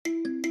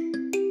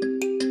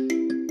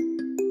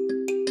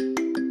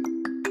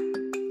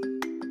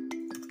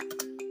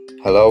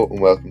Hello and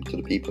welcome to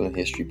the People in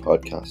History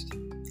podcast,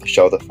 a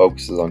show that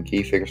focuses on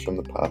key figures from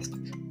the past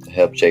that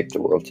help shape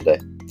the world today.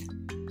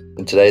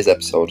 In today's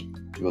episode,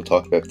 we will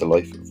talk about the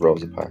life of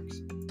Rosa Parks.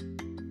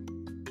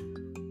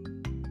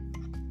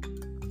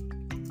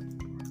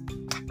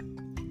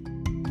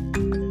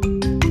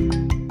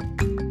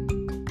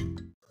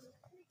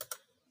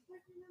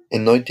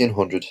 In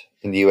 1900,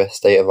 in the US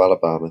state of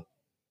Alabama,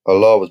 a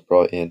law was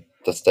brought in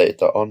that stated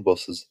that on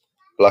buses,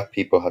 black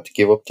people had to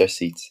give up their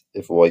seats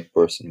if a white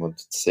person wanted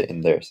to sit in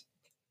theirs.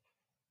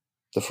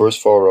 The first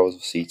 4 rows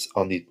of seats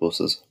on these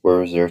buses were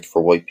reserved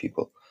for white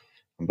people,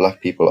 and black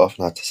people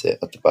often had to sit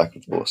at the back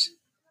of the bus.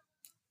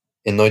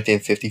 In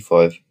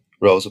 1955,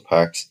 Rosa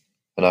Parks,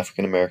 an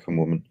African American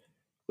woman,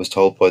 was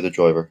told by the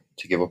driver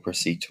to give up her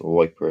seat to a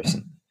white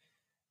person,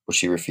 but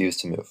she refused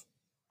to move.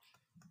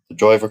 The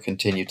driver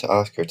continued to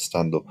ask her to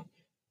stand up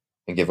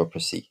and give up her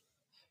seat.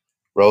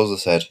 Rosa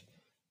said,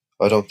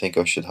 "I don't think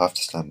I should have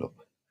to stand up."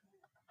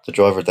 The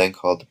driver then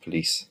called the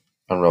police,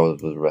 and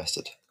Rosa was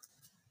arrested.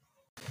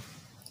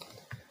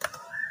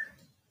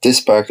 This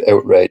sparked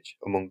outrage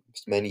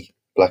amongst many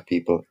black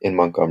people in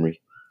Montgomery,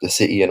 the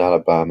city in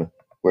Alabama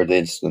where the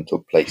incident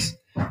took place,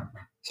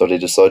 so they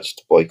decided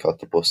to boycott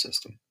the bus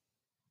system.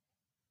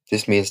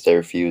 This means they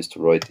refused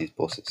to ride these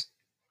buses.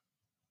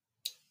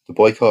 The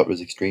boycott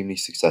was extremely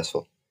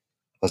successful,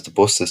 as the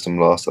bus system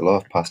lost a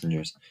lot of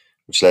passengers,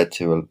 which led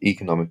to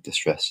economic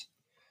distress.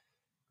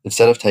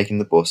 Instead of taking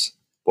the bus,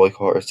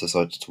 boycotters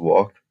decided to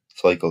walk,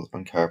 cycle,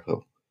 and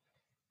carpool.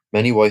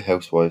 Many white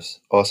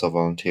housewives also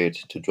volunteered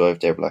to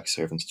drive their black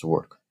servants to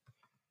work.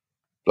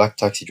 Black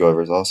taxi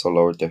drivers also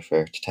lowered their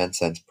fare to 10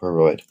 cents per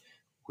ride,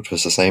 which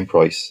was the same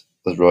price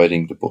as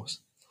riding the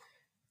bus.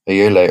 A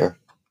year later,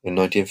 in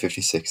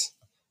 1956,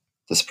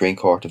 the Supreme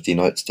Court of the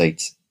United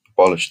States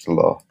abolished the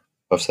law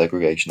of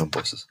segregation on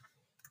buses.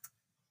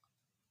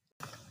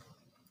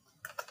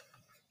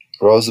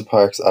 Rosa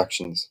Parks'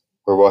 actions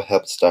were what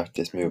helped start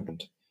this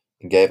movement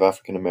and gave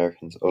African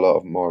Americans a lot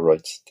of more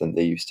rights than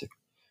they used to.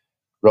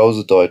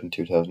 Rosa died in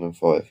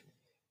 2005.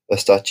 A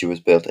statue was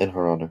built in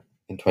her honor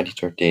in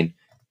 2013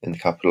 in the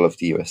capital of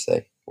the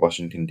USA,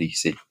 Washington,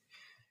 D.C.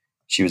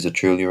 She was a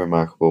truly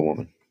remarkable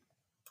woman.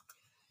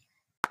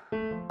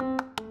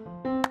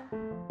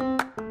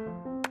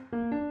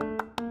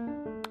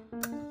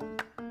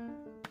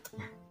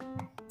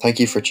 Thank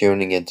you for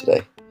tuning in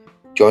today.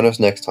 Join us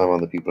next time on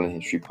the People in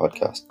History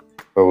podcast,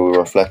 where we will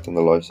reflect on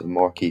the lives of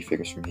more key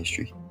figures from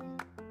history.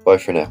 Bye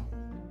for now.